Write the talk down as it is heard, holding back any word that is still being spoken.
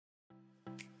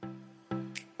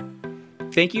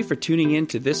Thank you for tuning in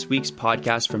to this week's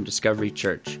podcast from Discovery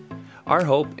Church. Our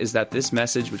hope is that this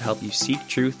message would help you seek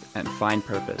truth and find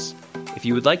purpose. If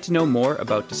you would like to know more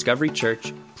about Discovery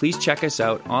Church, please check us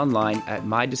out online at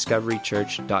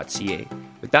mydiscoverychurch.ca.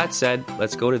 With that said,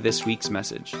 let's go to this week's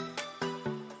message.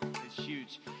 It's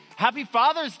huge. Happy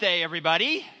Father's Day,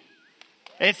 everybody.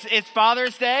 It's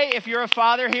Father's Day. If you're a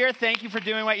father here, thank you for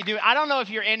doing what you do. I don't know if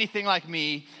you're anything like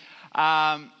me,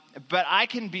 but I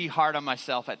can be hard on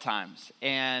myself at times.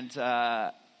 And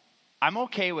I'm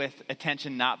okay with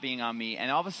attention not being on me. And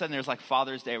all of a sudden there's like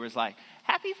Father's Day where it's like,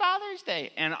 Happy Father's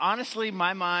Day. And honestly,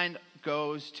 my mind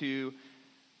goes to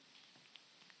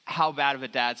how bad of a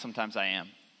dad sometimes I am.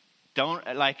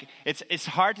 It's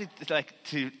hard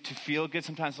to feel good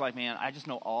sometimes. Like, man, I just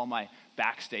know all my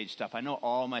backstage stuff. I know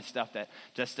all my stuff that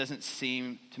just doesn't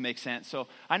seem to make sense. So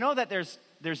I know that there's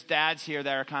dads here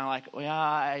that are kind of like, well,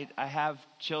 yeah, I have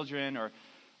children,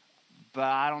 but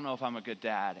I don't know if I'm a good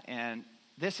dad. And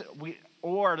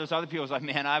or there's other people who's like,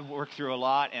 man, I've worked through a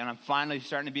lot and I'm finally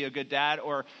starting to be a good dad.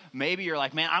 Or maybe you're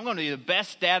like, man, I'm going to be the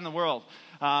best dad in the world.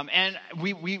 And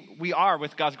we are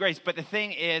with God's grace. But the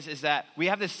thing is that we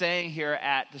have this saying here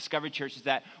at Discovery Church is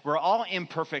that we're all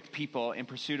imperfect people in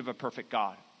pursuit of a perfect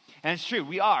God. And it's true,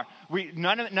 we are.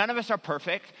 None of us are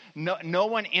perfect. No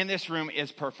one in this room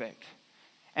is perfect.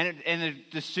 And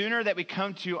the sooner that we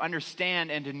come to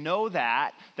understand and to know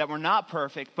that we're not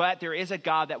perfect, but there is a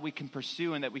God that we can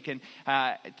pursue and that we can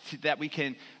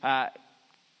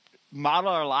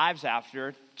model our lives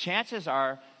after, chances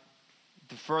are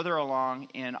the further along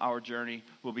in our journey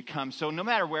will become. So no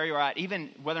matter where you're at,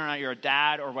 even whether or not you're a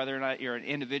dad or whether or not you're an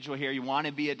individual here, you want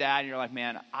to be a dad and you're like,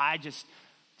 man,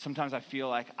 sometimes I feel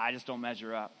like I just don't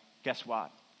measure up. Guess what?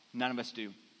 None of us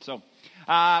do. So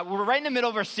we're right in the middle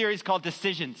of our series called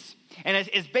Decisions. And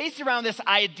it's based around this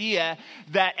idea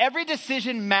that every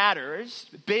decision matters,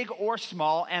 big or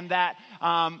small, and that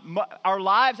our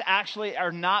lives actually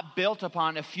are not built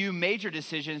upon a few major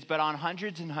decisions, but on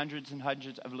hundreds and hundreds and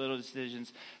hundreds of little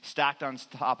decisions stacked on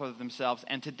top of themselves.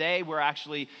 And today we're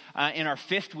actually in our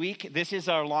 5th week. This is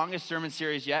our longest sermon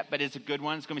series yet, but it's a good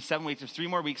one. It's going to be 7 weeks. There's 3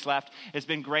 more weeks left. It's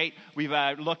been great. We've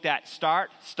looked at start,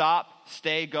 stop,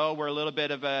 stay, go. We're a little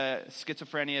bit of a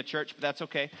schizophrenia church, but that's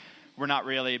okay. We're not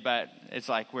really, but it's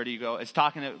like, where do you go? It's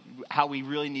talking to how we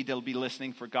really need to be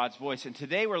listening for God's voice. And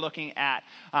today we're looking at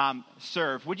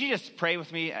serve. Would you just pray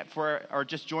with me or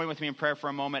just join with me in prayer for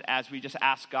a moment as we just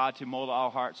ask God to mold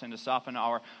our hearts and to soften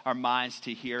our minds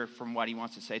to hear from what he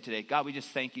wants to say today. God, we just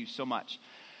thank you so much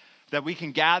that we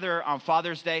can gather on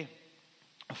Father's Day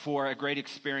for a great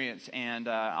experience and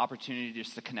opportunity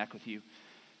just to connect with you.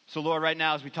 So Lord, right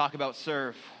now as we talk about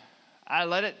serve,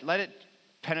 let it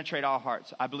penetrate our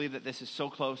hearts. I believe that this is so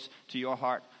close to your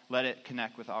heart. Let it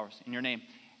connect with ours. In your name,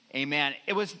 amen.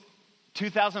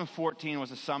 2014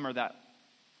 was a summer that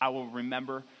I will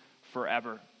remember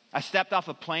forever. I stepped off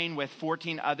a plane with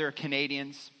 14 other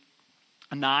Canadians,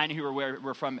 9 who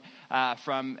were from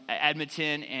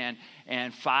Edmonton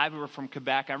and 5 who were from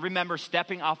Quebec. I remember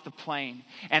stepping off the plane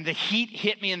and the heat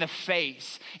hit me in the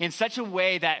face in such a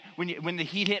way that when the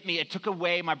heat hit me, it took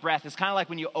away my breath. It's kind of like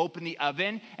when you open the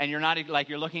oven and you're not like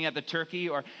you're looking at the turkey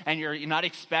and you're not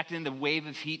expecting the wave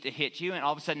of heat to hit you, and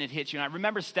all of a sudden it hits you. And I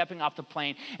remember stepping off the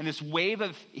plane and this wave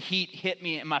of heat hit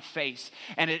me in my face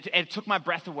and it took my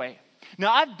breath away.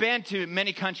 Now I've been to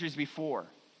many countries before.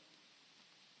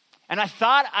 And I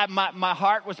thought my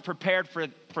heart was prepared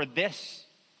for this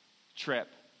trip.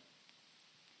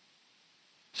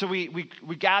 So we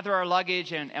gather our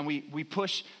luggage and we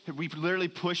literally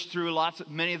push through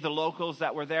many of the locals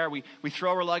that were there. We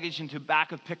throw our luggage into the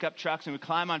back of pickup trucks and we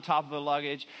climb on top of the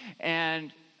luggage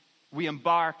and we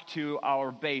embark to our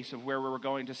base of where we were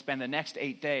going to spend the next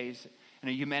 8 days in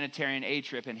a humanitarian aid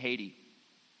trip in Haiti.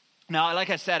 Now, like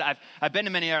I said, I've been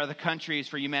to many other countries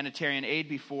for humanitarian aid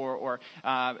before, or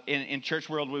in church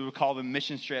world we would call them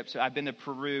mission trips. I've been to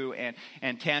Peru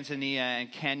and Tanzania and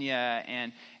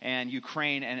Kenya and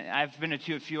Ukraine, and I've been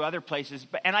to a few other places.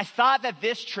 And I thought that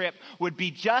this trip would be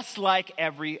just like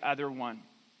every other one.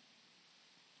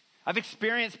 I've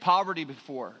experienced poverty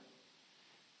before.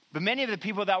 But many of the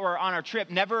people that were on our trip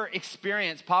never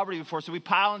experienced poverty before. So we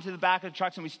piled into the back of the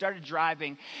trucks and we started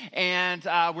driving. And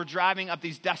we're driving up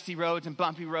these dusty roads and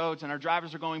bumpy roads. And our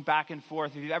drivers are going back and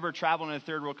forth. If you've ever traveled in a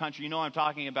third world country, you know what I'm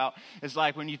talking about. It's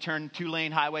like when you turn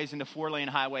 2-lane highways into 4-lane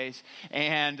highways.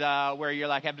 And where you're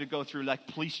like having to go through like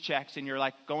police checks. And you're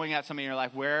like going at somebody and you're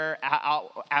like,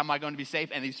 how am I going to be safe?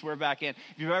 And they swerve back in.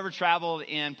 If you've ever traveled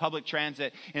in public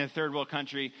transit in a third world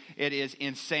country, it is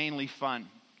insanely fun.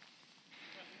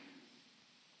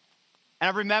 And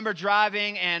I remember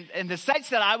driving, and the sights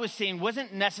that I was seeing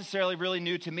wasn't necessarily really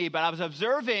new to me, but I was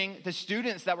observing the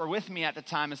students that were with me at the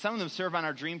time, and some of them serve on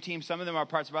our dream team, some of them are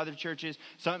parts of other churches,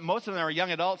 most of them are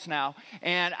young adults now,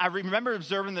 and I remember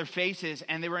observing their faces,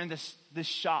 and they were in this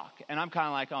shock, and I'm kind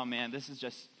of like, oh man, this is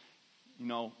just,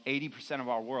 80% of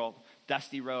our world.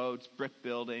 Dusty roads, brick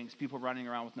buildings, people running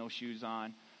around with no shoes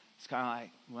on. It's kind of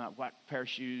like, well, what pair of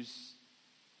shoes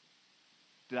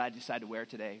did I decide to wear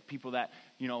today? People that,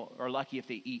 are lucky if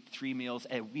they eat 3 meals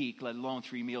a week, let alone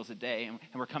 3 meals a day. And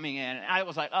we're coming in, and I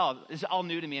was like, oh, this is all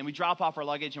new to me. And we drop off our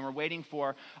luggage, and we're waiting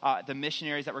for the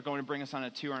missionaries that were going to bring us on a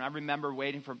tour. And I remember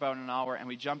waiting for about an hour, and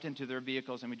we jumped into their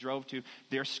vehicles, and we drove to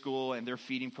their school and their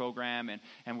feeding program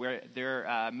and where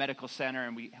their medical center,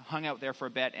 and we hung out there for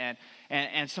a bit.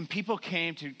 And some people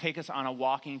came to take us on a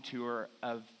walking tour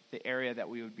of the area that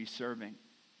we would be serving.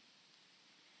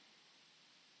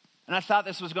 And I thought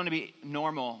this was going to be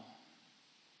normal.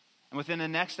 And within the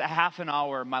next half an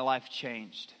hour, my life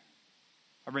changed.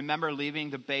 I remember leaving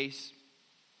the base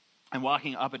and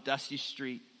walking up a dusty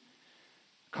street.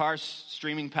 Cars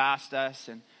streaming past us,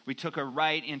 and we took a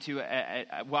right into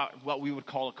what we would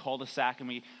call a cul-de-sac.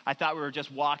 And I thought we were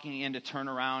just walking in to turn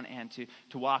around and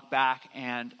to walk back.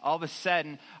 And all of a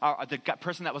sudden, the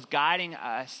person that was guiding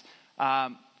us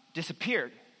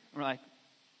disappeared. And we're like,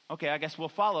 okay, I guess we'll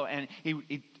follow. And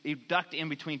he ducked in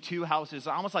between 2 houses,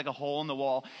 almost like a hole in the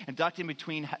wall, and ducked in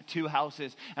between 2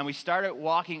 houses. And we started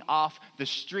walking off the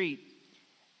street,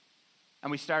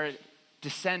 and we started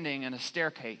descending in a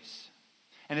staircase.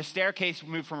 And the staircase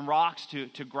moved from rocks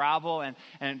to gravel,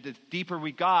 and the deeper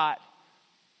we got,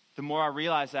 the more I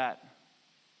realized that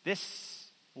this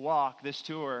walk, this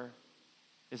tour,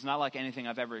 is not like anything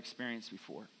I've ever experienced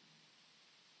before.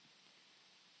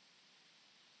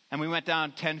 And we went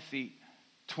down 10 feet,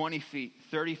 20 feet,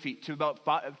 30 feet, to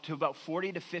about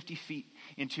 40 to 50 feet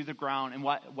into the ground in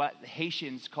what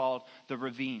Haitians called the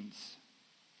ravines.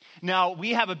 Now,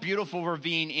 we have a beautiful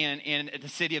ravine in the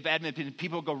city of Edmonton.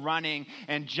 People go running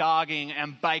and jogging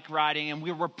and bike riding, and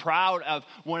we were proud of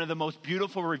one of the most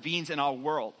beautiful ravines in our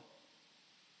world.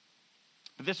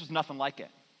 But this was nothing like it.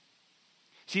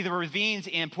 See, the ravines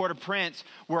in Port-au-Prince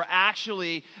were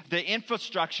actually the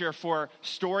infrastructure for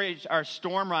storage, or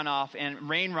storm runoff and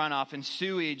rain runoff and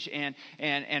sewage and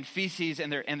feces and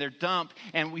their dump.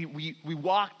 And we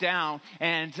walked down,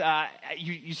 and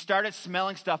you started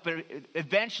smelling stuff, but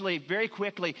eventually, very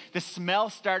quickly, the smell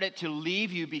started to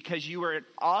leave you because you were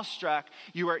awestruck.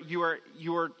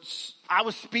 I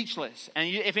was speechless. And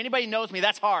if anybody knows me,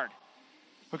 that's hard.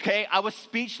 Okay, I was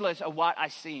speechless of what I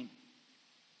seen.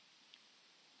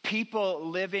 People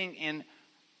living in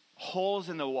holes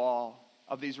in the wall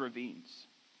of these ravines.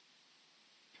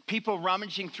 People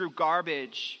rummaging through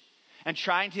garbage and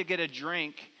trying to get a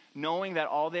drink, knowing that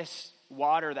all this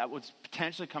water that was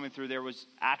potentially coming through there was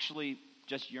actually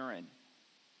just urine.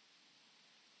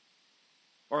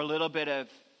 Or a little bit of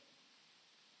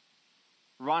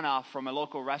runoff from a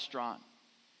local restaurant.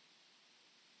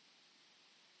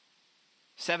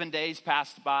 7 days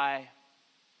passed by,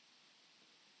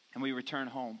 and we returned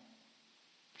home.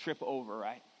 Trip over,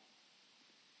 right?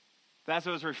 But as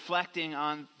I was reflecting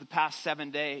on the past 7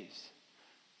 days,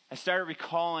 I started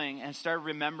recalling and started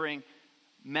remembering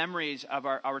memories of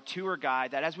our tour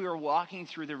guide, that as we were walking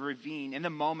through the ravine, in the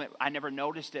moment, I never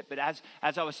noticed it, but as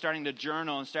I was starting to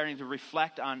journal and starting to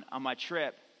reflect on my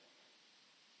trip,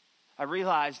 I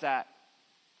realized that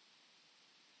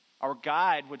our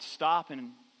guide would stop and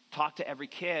talk to every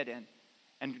kid and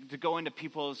to go into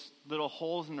people's little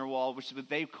holes in their wall, which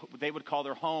they would call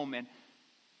their home, and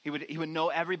he would know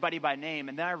everybody by name.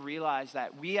 And then I realized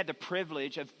that we had the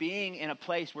privilege of being in a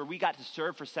place where we got to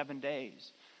serve for 7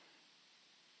 days.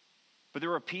 But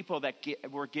there were people that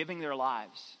were giving their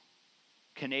lives.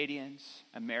 Canadians,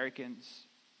 Americans,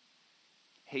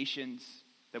 Haitians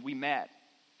that we met,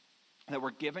 that were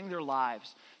giving their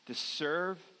lives to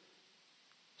serve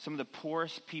some of the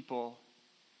poorest people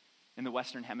in the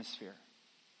Western Hemisphere.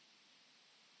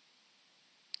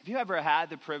 Have you ever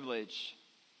had the privilege,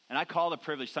 and I call it a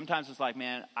privilege, sometimes it's like,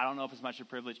 man, I don't know if it's much of a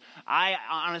privilege. I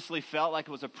honestly felt like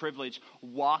it was a privilege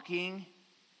walking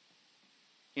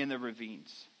in the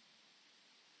ravines.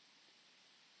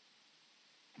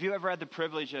 Have you ever had the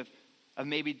privilege of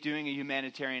maybe doing a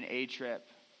humanitarian aid trip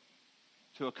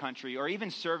to a country, or even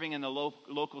serving in the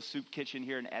local soup kitchen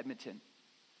here in Edmonton?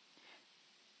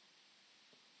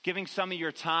 Giving some of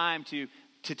your time to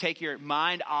take your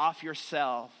mind off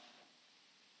yourself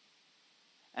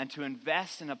and to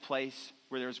invest in a place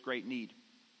where there's great need.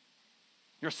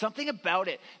 There's something about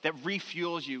it that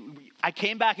refuels you. I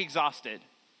came back exhausted.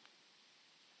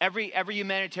 Every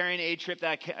humanitarian aid trip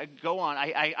that I go on,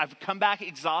 I've come back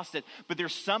exhausted, but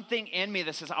there's something in me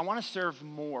that says, I want to serve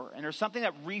more. And there's something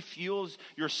that refuels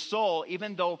your soul,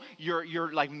 even though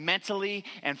you're like mentally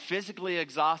and physically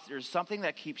exhausted. There's something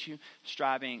that keeps you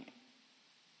striving.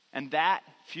 And that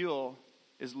fuel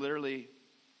is literally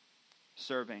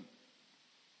serving.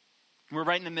 We're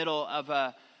right in the middle of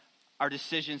our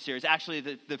decision series. Actually,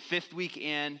 the fifth week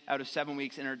in out of 7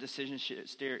 weeks in our decision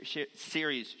series.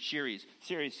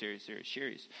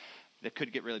 That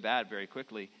could get really bad very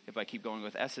quickly if I keep going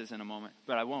with S's in a moment,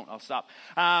 but I won't. I'll stop.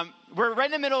 We're right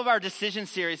in the middle of our decision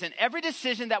series, and every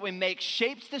decision that we make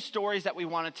shapes the stories that we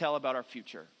want to tell about our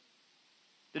future.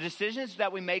 The decisions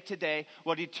that we make today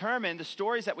will determine the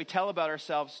stories that we tell about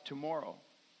ourselves tomorrow.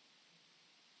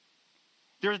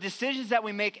 There are decisions that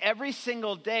we make every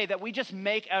single day that we just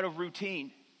make out of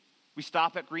routine. We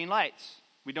stop at green lights.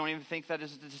 We don't even think that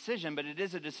is a decision, but it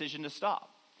is a decision to stop.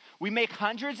 We make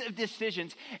hundreds of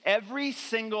decisions every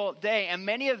single day, and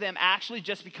many of them actually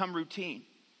just become routine.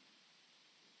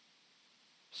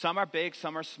 Some are big,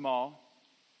 some are small.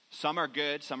 Some are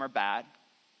good, some are bad.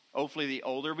 Hopefully, the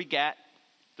older we get,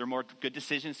 they're more good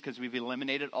decisions because we've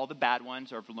eliminated all the bad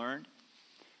ones or have learned.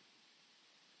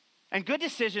 And good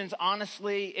decisions,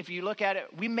 honestly, if you look at it,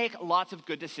 we make lots of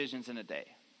good decisions in a day.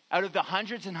 Out of the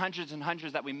hundreds and hundreds and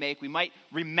hundreds that we make, we might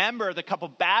remember the couple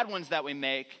bad ones that we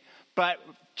make, but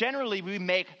generally we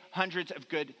make hundreds of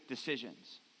good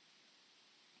decisions.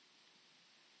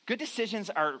 Good decisions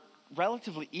are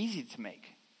relatively easy to make.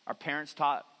 Our parents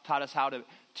taught us how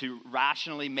to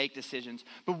rationally make decisions.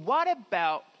 But what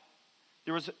about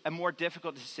there was a more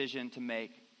difficult decision to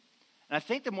make? And I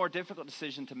think the more difficult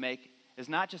decision to make is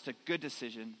not just a good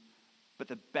decision, but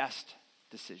the best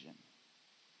decision.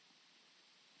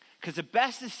 Because the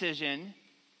best decision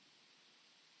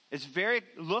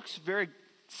looks very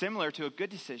similar to a good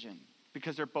decision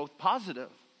because they're both positive.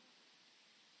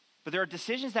 But there are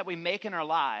decisions that we make in our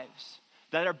lives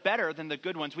that are better than the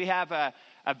good ones. We have a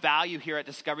value here at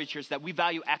Discovery Church that we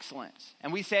value excellence.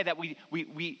 And we say that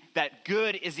that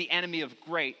good is the enemy of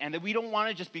great. And that we don't want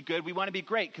to just be good, we want to be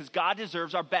great because God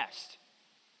deserves our best.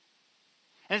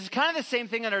 And it's kind of the same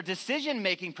thing in our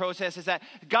decision-making process is that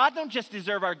God don't just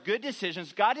deserve our good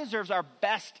decisions, God deserves our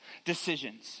best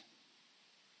decisions.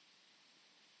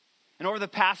 And over the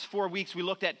past 4 weeks, we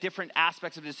looked at different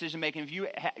aspects of decision-making. If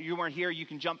you weren't here, you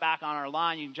can jump back on our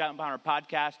line, you can jump on our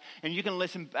podcast, and you can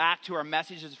listen back to our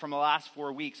messages from the last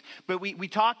 4 weeks. But we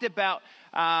talked about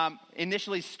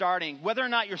initially starting, whether or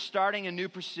not you're starting a new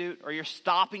pursuit or you're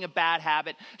stopping a bad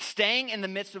habit, staying in the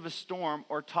midst of a storm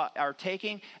or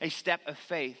taking a step of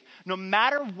faith. No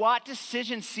matter what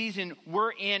decision season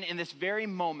we're in this very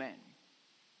moment,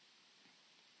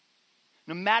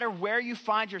 no matter where you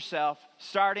find yourself,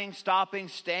 starting, stopping,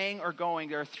 staying, or going,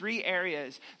 there are 3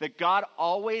 areas that God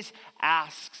always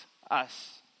asks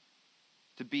us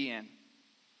to be in.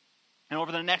 And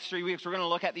over the next 3 weeks, we're going to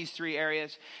look at these 3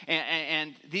 areas.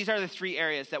 And these are the 3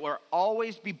 areas that will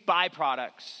always be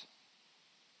byproducts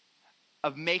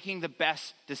of making the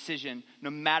best decision,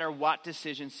 no matter what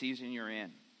decision season you're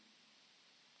in.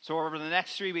 So over the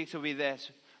next 3 weeks will be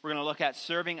this. We're going to look at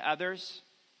serving others.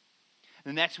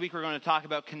 The next week, we're going to talk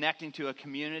about connecting to a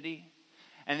community.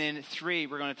 And then 3,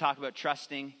 we're going to talk about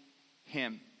trusting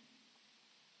Him.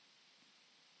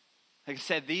 Like I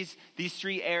said, these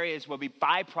 3 areas will be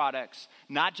byproducts,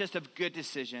 not just of good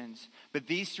decisions, but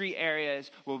these 3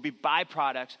 areas will be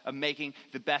byproducts of making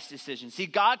the best decisions. See,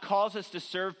 God calls us to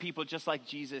serve people just like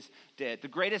Jesus did. The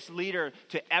greatest leader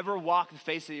to ever walk the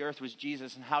face of the earth was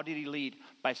Jesus. And how did He lead?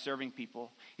 By serving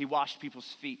people. He washed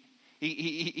people's feet.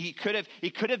 He could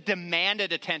have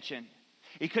demanded attention.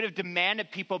 He could have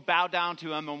demanded people bow down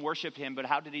to Him and worship Him, but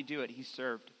how did He do it? He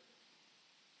served.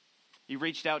 He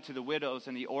reached out to the widows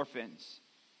and the orphans.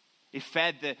 He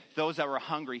fed those that were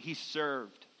hungry. He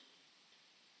served.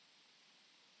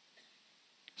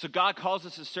 So God calls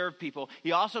us to serve people.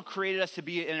 He also created us to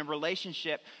be in a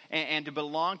relationship and to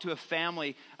belong to a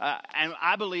family. And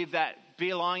I believe that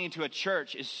belonging to a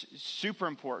church is super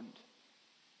important.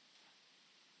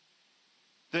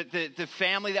 The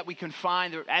family that we can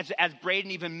find, as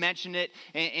Braden even mentioned it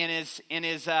in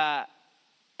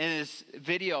his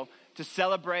video, to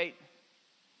celebrate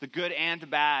the good and the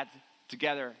bad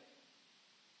together.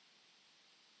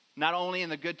 Not only in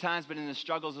the good times, but in the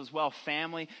struggles as well.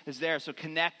 Family is there. So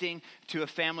connecting to a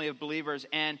family of believers.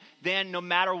 And then no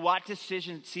matter what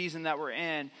decision season that we're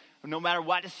in, no matter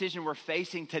what decision we're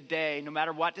facing today, no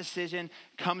matter what decision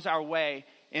comes our way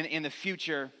in the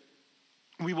future,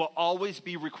 we will always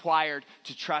be required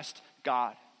to trust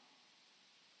God.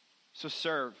 So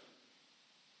serve.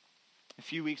 A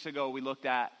few weeks ago, we looked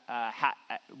at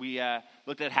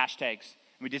hashtags.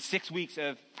 We did 6 weeks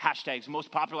of hashtags, most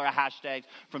popular hashtags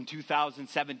from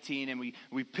 2017, and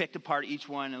we picked apart each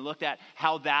one and looked at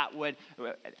how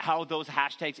those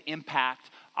hashtags impact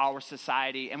our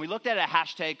society. And we looked at a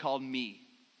hashtag called me.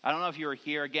 I don't know if you were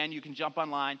here. Again, you can jump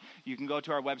online. You can go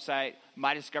to our website,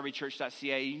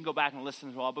 mydiscoverychurch.ca. You can go back and listen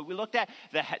as well. But we looked at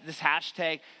this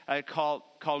hashtag called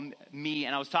me,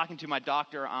 and I was talking to my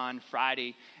doctor on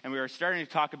Friday, and we were starting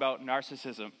to talk about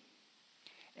narcissism.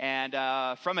 And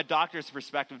from a doctor's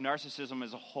perspective, narcissism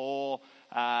is a whole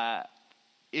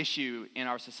issue in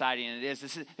our society, and it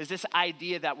is this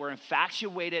idea that we're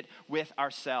infatuated with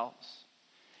ourselves.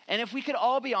 And if we could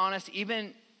all be honest,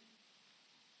 even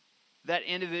that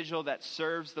individual that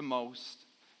serves the most,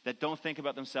 that don't think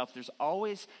about themselves, there's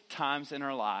always times in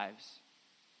our lives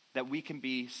that we can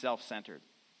be self-centered.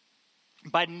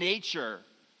 By nature,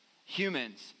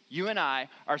 humans, you and I,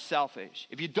 are selfish.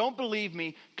 If you don't believe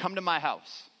me, come to my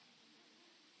house.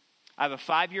 I have a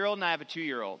 5-year-old and I have a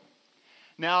 2-year-old.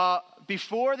 Now,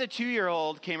 before the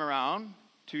 2-year-old came around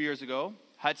 2 years ago,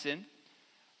 Hudson,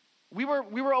 we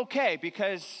were okay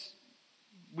because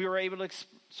we were able to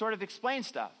sort of explain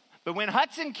stuff. But when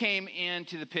Hudson came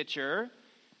into the picture,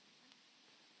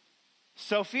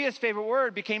 Sophia's favorite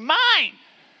word became mine.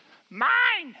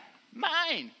 Mine.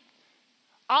 Mine.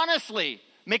 Honestly,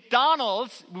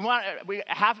 McDonald's, we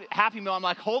have Happy Meal. I'm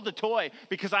like, hold the toy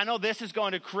because I know this is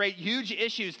going to create huge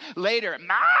issues later.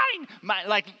 Mine.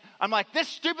 I'm like, this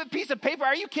stupid piece of paper,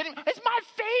 are you kidding? It's my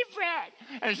favorite.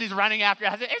 And she's running after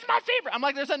it. It's my favorite. I'm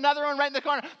like, there's another one right in the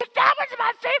corner. But that one's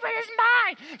my favorite. It's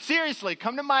mine. Seriously,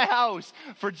 come to my house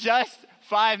for just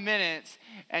 5 minutes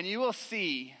and you will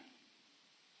see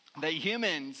that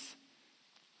humans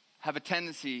have a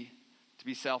tendency to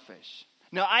be selfish.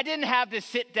 No, I didn't have to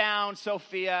sit down,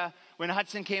 Sophia, when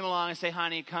Hudson came along and say,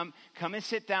 honey, come and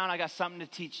sit down. I got something to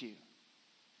teach you.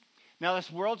 Now,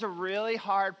 this world's a really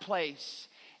hard place.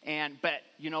 But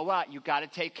you know what? You got to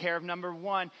take care of number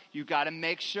one. You got to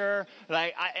make sure.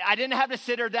 Like I didn't have to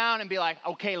sit her down and be like,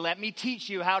 okay, let me teach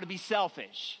you how to be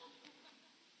selfish.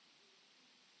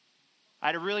 I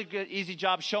had a really good, easy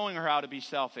job showing her how to be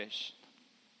selfish.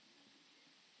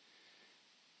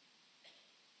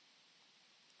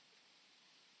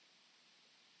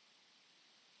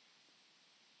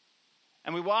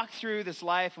 And we walk through this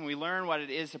life and we learn what it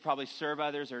is to probably serve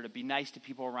others or to be nice to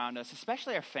people around us,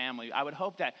 especially our family. I would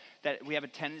hope that we have a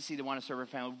tendency to want to serve our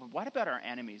family. But what about our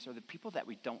enemies or the people that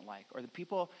we don't like or the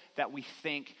people that we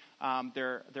think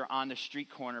they're on the street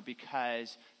corner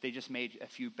because they just made a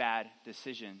few bad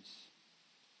decisions?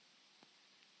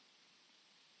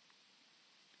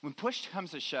 When push comes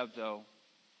to shove, though,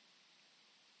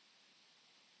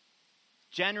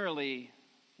 generally,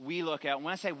 we look at,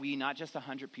 when I say we, not just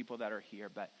 100 people that are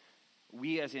here, but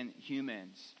we as in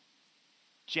humans,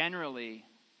 generally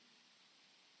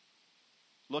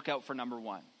look out for number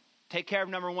one. Take care of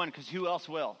number one, because who else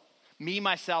will? Me,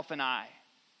 myself, and I.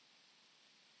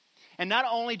 And not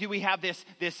only do we have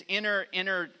this inner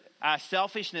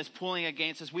selfishness pulling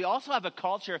against us, we also have a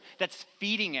culture that's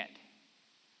feeding it.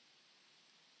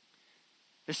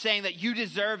 They're saying that you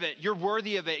deserve it, you're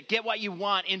worthy of it, get what you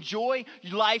want, enjoy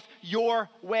life your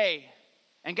way.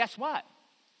 And guess what?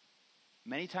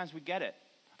 Many times we get it.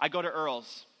 I go to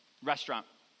Earl's restaurant.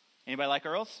 Anybody like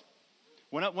Earl's?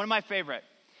 One of my favorite.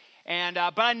 And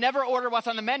but I never order what's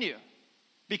on the menu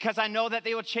because I know that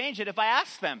they will change it if I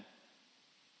ask them.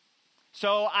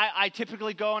 So I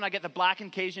typically go and I get the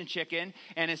blackened Cajun chicken,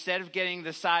 and instead of getting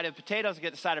the side of potatoes, I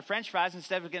get the side of French fries.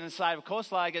 Instead of getting the side of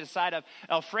coleslaw, I get a side of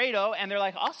Alfredo, and they're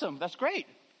like, awesome, that's great.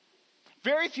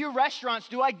 Very few restaurants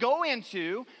do I go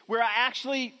into where I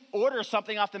actually order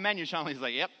something off the menu. Sean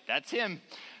like, yep, that's him.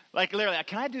 Like literally,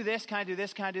 can I do this? Can I do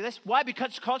this? Can I do this? Why?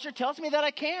 Because culture tells me that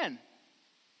I can.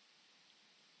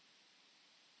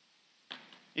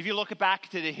 If you look back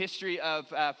to the history of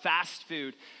fast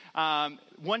food,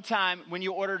 one time when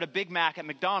you ordered a Big Mac at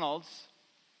McDonald's,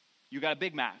 you got a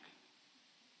Big Mac.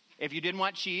 If you didn't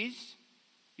want cheese,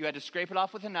 you had to scrape it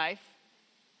off with a knife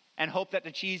and hope that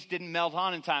the cheese didn't melt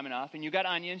on in time enough. And you got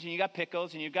onions and you got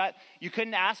pickles and you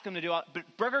couldn't ask them to do all.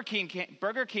 But Burger King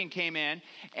came in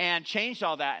and changed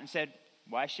all that and said,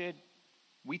 why should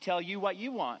we tell you what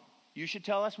you want? You should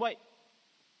tell us what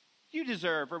you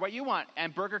deserve or what you want.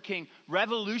 And Burger King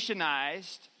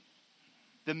revolutionized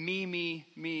the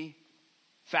me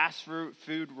fast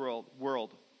food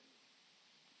world.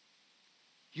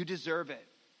 You deserve it.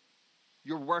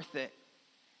 You're worth it.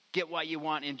 Get what you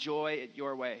want. Enjoy it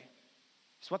your way.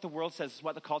 It's what the world says. It's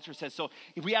what the culture says. So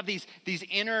if we have these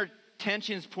inner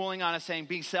tensions pulling on us saying,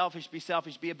 be selfish,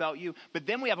 be about you. But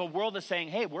then we have a world that's saying,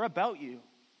 hey, we're about you.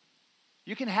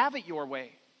 You can have it your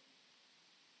way.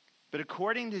 But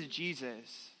according to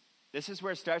Jesus, this is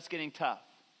where it starts getting tough.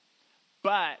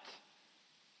 But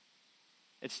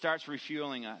it starts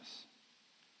refueling us.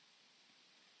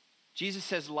 Jesus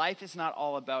says life is not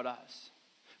all about us.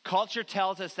 Culture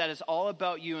tells us that it's all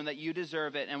about you and that you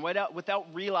deserve it. And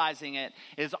without realizing it,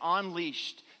 it has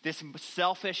unleashed this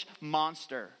selfish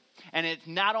monster. And it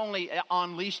not only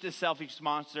unleashed this selfish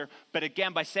monster, but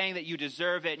again, by saying that you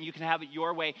deserve it and you can have it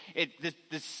your way,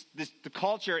 the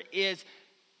culture is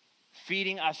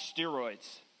feeding us steroids.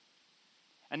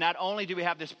 And not only do we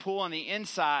have this pull on the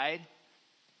inside,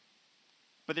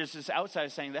 but there's this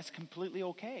outside saying that's completely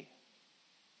okay.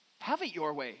 Have it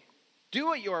your way.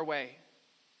 Do it your way.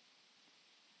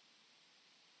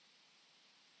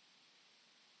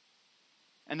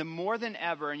 And the more than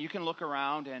ever, and you can look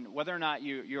around, and whether or not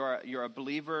you're a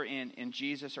believer in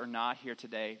Jesus or not here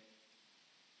today,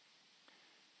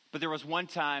 but there was one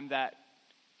time that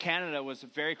Canada was a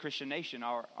very Christian nation.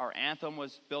 Our anthem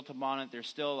was built upon it. There's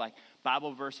still like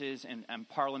Bible verses and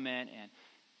Parliament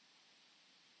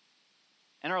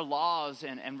and our laws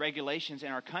and regulations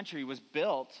in our country was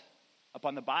built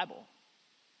upon the Bible.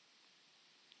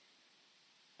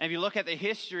 And if you look at the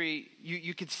history,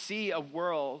 you could see a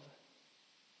world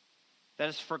that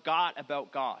has forgot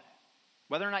about God.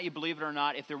 Whether or not you believe it or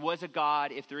not, if there was a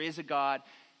God, if there is a God,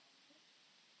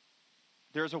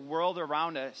 there's a world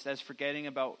around us that's forgetting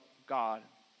about God.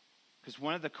 Because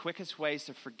one of the quickest ways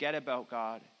to forget about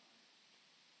God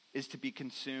is to be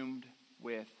consumed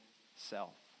with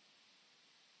self.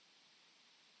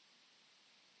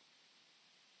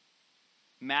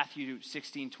 Matthew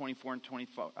 16:24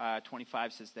 and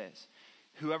 25 says this.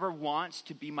 Whoever wants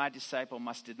to be my disciple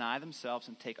must deny themselves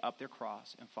and take up their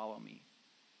cross and follow me.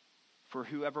 For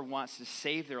whoever wants to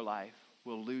save their life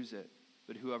will lose it,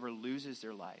 but whoever loses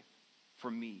their life for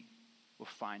me will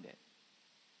find it.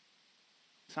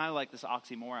 It's kind of like this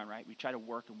oxymoron, right? We try to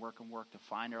work to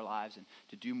find our lives and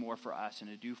to do more for us and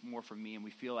to do more for me. And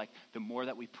we feel like the more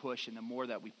that we push and the more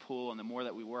that we pull and the more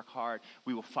that we work hard,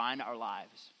 we will find our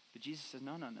lives. But Jesus says,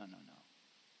 no.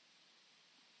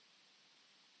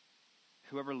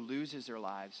 Whoever loses their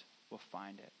lives will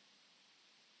find it.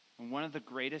 And one of the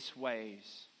greatest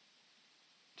ways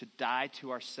to die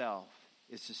to ourselves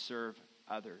is to serve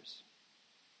others.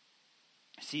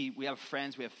 See, we have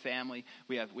friends, we have family,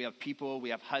 we have people, we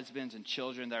have husbands and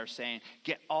children that are saying,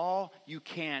 get all you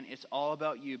can, it's all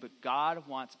about you. But God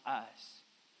wants us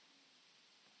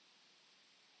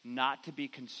not to be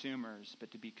consumers,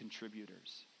 but to be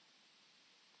contributors.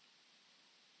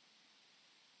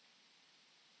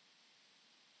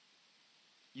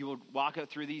 You will walk out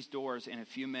through these doors in a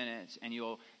few minutes and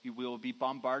you will be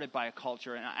bombarded by a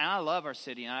culture. And I love our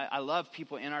city and I love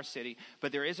people in our city.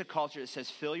 But there is a culture that says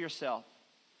fill yourself.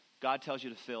 God tells you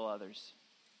to fill others.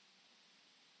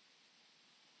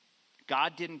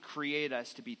 God didn't create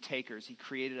us to be takers. He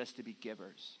created us to be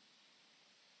givers.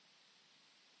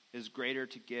 It is greater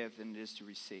to give than it is to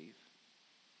receive.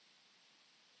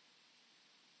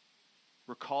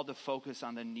 We're called to focus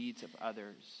on the needs of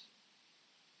others.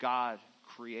 God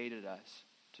created us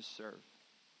to serve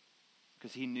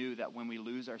because he knew that when we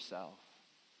lose ourselves,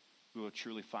 we will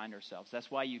truly find ourselves. That's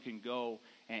why you can go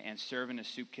and serve in a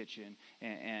soup kitchen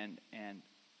and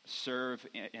serve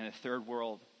in a third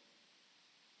world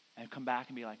and come back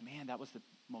and be like, man, that was the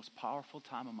most powerful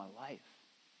time of my life.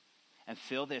 And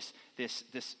feel this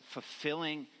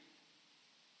fulfilling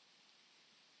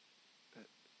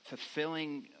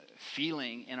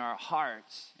feeling in our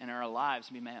hearts and in our lives.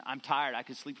 I mean, man, I'm tired. I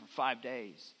could sleep for 5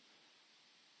 days.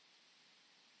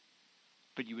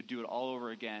 But you would do it all over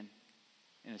again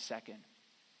in a second.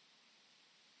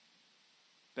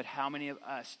 But how many of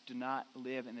us do not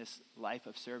live in this life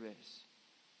of service?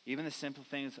 Even the simple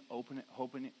things,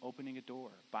 opening a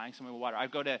door, buying someone water. I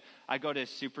go to a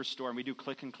superstore and we do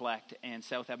click and collect in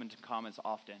South Edmonton Commons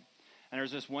often. And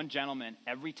there's this one gentleman,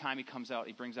 every time he comes out,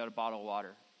 he brings out a bottle of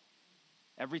water.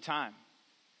 Every time.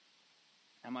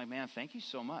 I'm like, man, thank you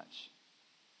so much.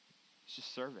 He's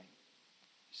just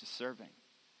serving.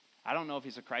 I don't know if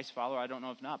he's a Christ follower. I don't know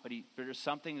if not. But there's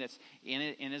something that's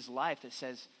in his life that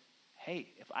says, hey,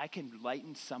 if I can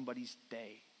lighten somebody's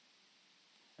day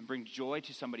and bring joy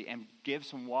to somebody and give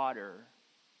some water,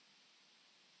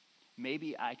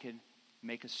 maybe I can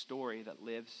make a story that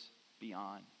lives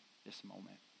beyond this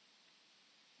moment.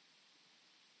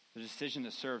 The decision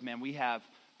to serve, man, we have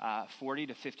 40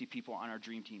 to 50 people on our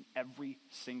dream team every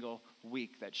single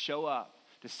week that show up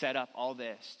to set up all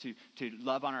this, to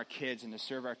love on our kids and to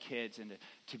serve our kids and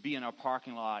to be in our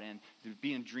parking lot and to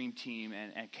be in Dream Team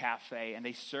and Cafe. And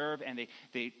they serve, and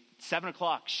they 7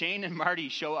 o'clock, Shane and Marty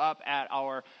show up at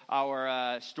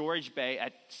our storage bay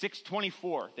at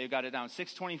 6:24. They've got it down,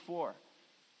 6:24.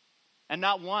 And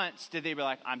not once did they be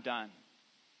like, I'm done.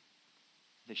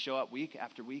 They show up week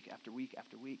after week after week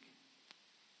after week.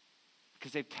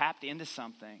 Because they've tapped into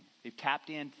something. They've tapped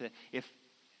into,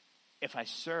 if I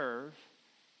serve,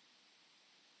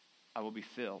 I will be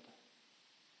filled.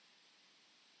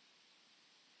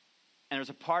 And there's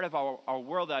a part of our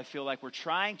world that I feel like we're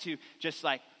trying to just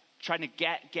like, trying to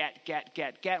get,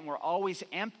 and we're always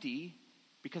empty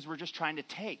because we're just trying to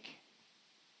take.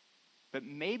 But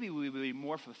maybe we will be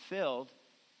more fulfilled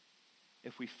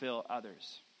if we fill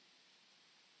others.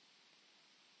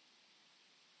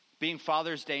 Being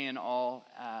Father's Day and all,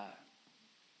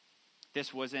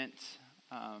 this wasn't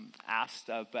asked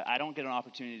of, but I don't get an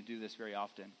opportunity to do this very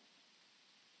often.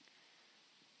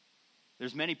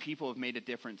 There's many people who have made a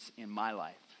difference in my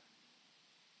life.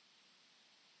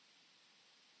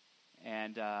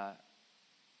 And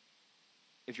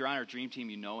if you're on our Dream Team,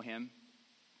 you know him.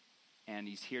 And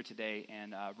he's here today.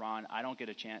 And Ron, I don't get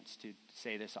a chance to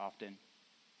say this often.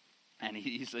 And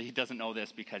he doesn't know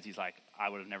this because he's like, I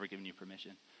would have never given you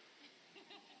permission.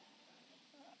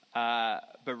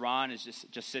 But Ron is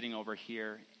just sitting over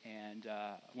here. And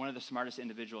one of the smartest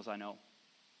individuals I know.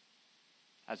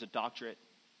 Has a doctorate.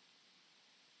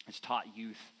 Has taught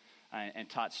youth and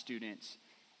taught students.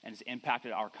 And has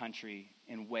impacted our country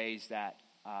in ways that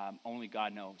only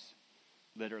God knows,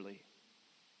 literally.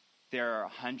 There are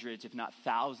hundreds, if not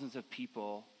thousands of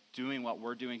people doing what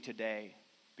we're doing today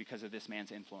because of this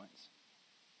man's influence.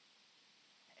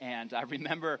 And I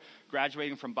remember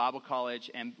graduating from Bible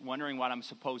college and wondering what I'm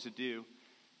supposed to do.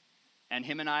 And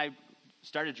him and I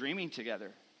started dreaming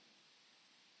together.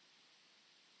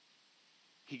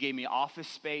 He gave me office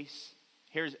space.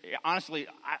 Honestly,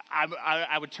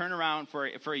 I would turn around for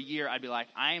a year. I'd be like,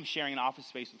 I am sharing an office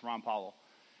space with Ron Powell.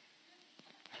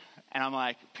 And I'm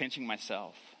like pinching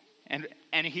myself.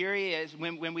 And here he is.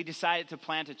 When we decided to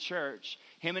plant a church,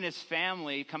 him and his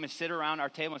family come and sit around our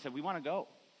table and said, we want to go.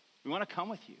 We want to come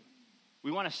with you.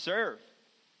 We want to serve.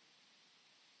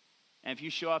 And if you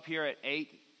show up here at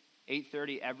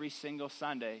 8:30 every single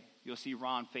Sunday, you'll see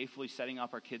Ron faithfully setting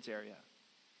up our kids area.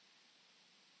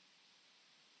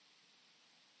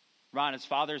 Ron, it's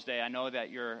Father's Day. I know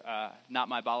that you're not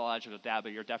my biological dad,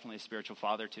 but you're definitely a spiritual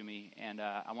father to me. And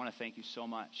I want to thank you so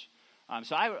much.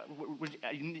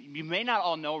 You may not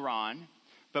all know Ron,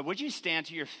 but would you stand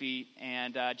to your feet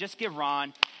and just give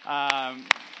Ron a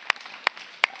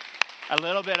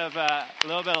little bit of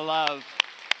love.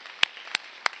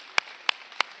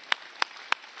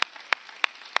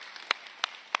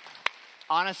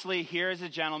 Honestly, here's a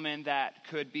gentleman that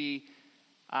could be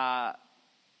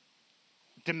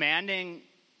demanding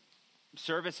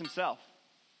service himself.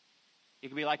 He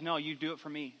could be like, no, you do it for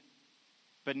me.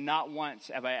 But not once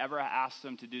have I ever asked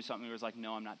him to do something where he was like,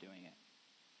 no, I'm not doing it.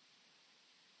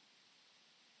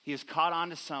 He has caught on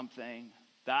to something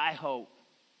that I hope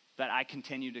that I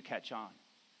continue to catch on.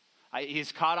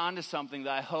 He's caught on to something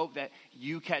that I hope that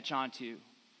you catch on to.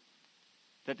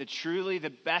 That truly the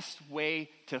best way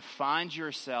to find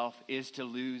yourself is to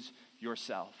lose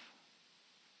yourself.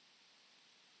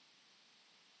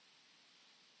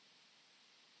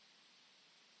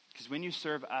 Because when you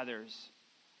serve others,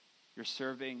 you're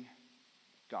serving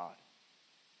God.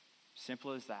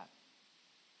 Simple as that.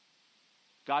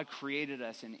 God created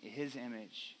us in his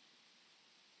image.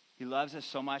 He loves us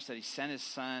so much that he sent his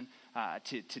son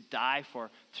to die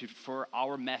for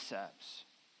our mess ups,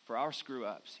 for our screw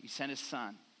ups. He sent his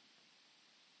son.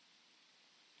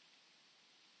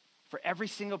 For every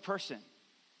single person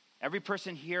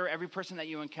here, every person that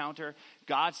you encounter,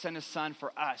 God sent his son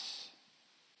for us.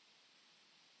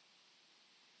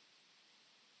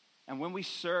 And when we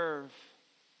serve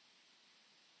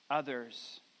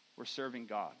others, we're serving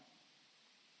God.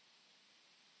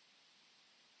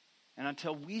 And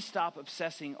until we stop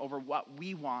obsessing over what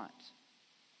we want,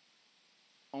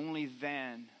 only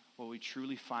then will we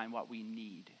truly find what we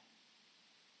need.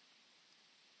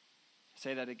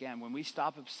 Say that again. When we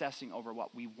stop obsessing over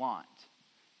what we want,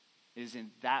 it is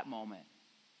in that moment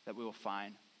that we will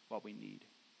find what we need.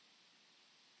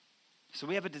 So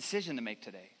we have a decision to make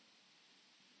today.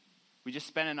 We just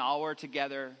spent an hour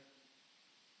together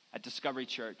at Discovery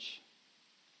Church,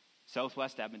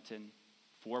 Southwest Edmonton,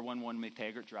 411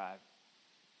 McTaggart Drive.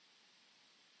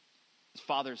 It's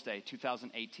Father's Day,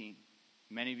 2018.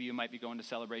 Many of you might be going to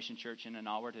Celebration Church in an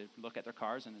hour to look at their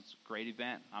cars, and it's a great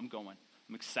event. I'm going.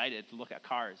 I'm excited to look at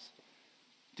cars.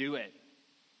 Do it.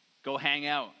 Go hang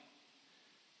out.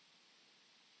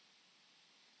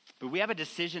 But we have a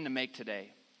decision to make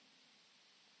today.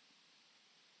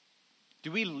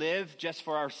 Do we live just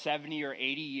for our 70 or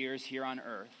 80 years here on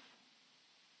earth?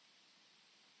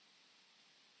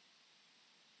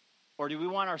 Or do we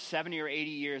want our 70 or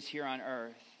 80 years here on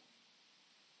earth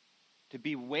to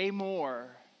be way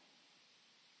more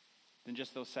than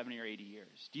just those 70 or 80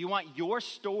 years? Do you want your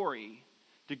story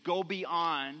to go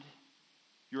beyond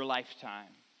your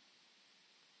lifetime?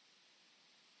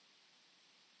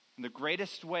 And the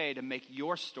greatest way to make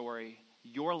your story,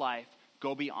 your life,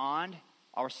 go beyond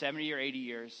our 70 or 80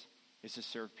 years is to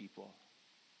serve people.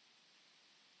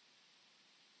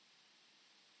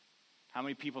 How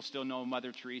many people still know who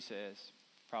Mother Teresa is?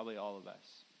 Probably all of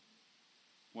us.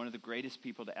 One of the greatest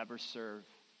people to ever serve.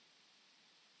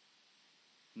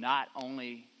 Not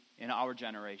only in our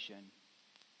generation,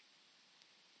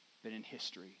 but in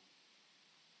history.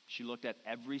 She looked at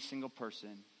every single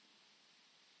person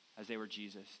as they were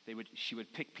Jesus. She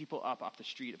would pick people up off the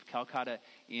street of Calcutta,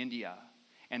 India,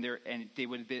 and they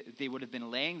would have been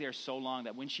laying there so long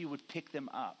that when she would pick them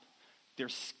up, their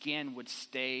skin would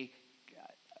stay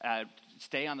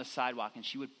on the sidewalk, and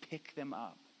she would pick them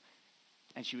up,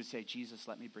 and she would say, "Jesus,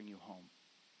 let me bring you home."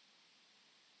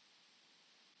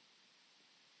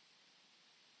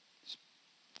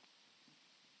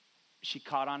 She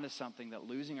caught on to something, that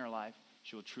losing her life,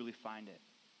 she will truly find it.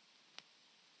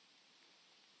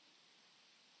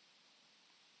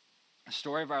 The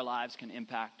story of our lives can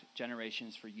impact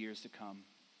generations for years to come,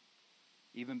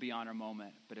 even beyond our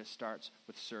moment, but it starts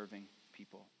with serving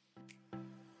people.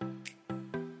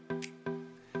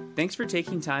 Thanks for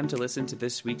taking time to listen to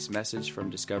this week's message from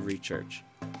Discovery Church.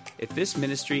 If this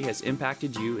ministry has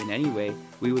impacted you in any way,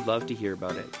 we would love to hear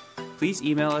about it. Please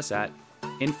email us at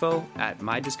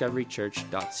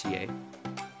info@mydiscoverychurch.ca.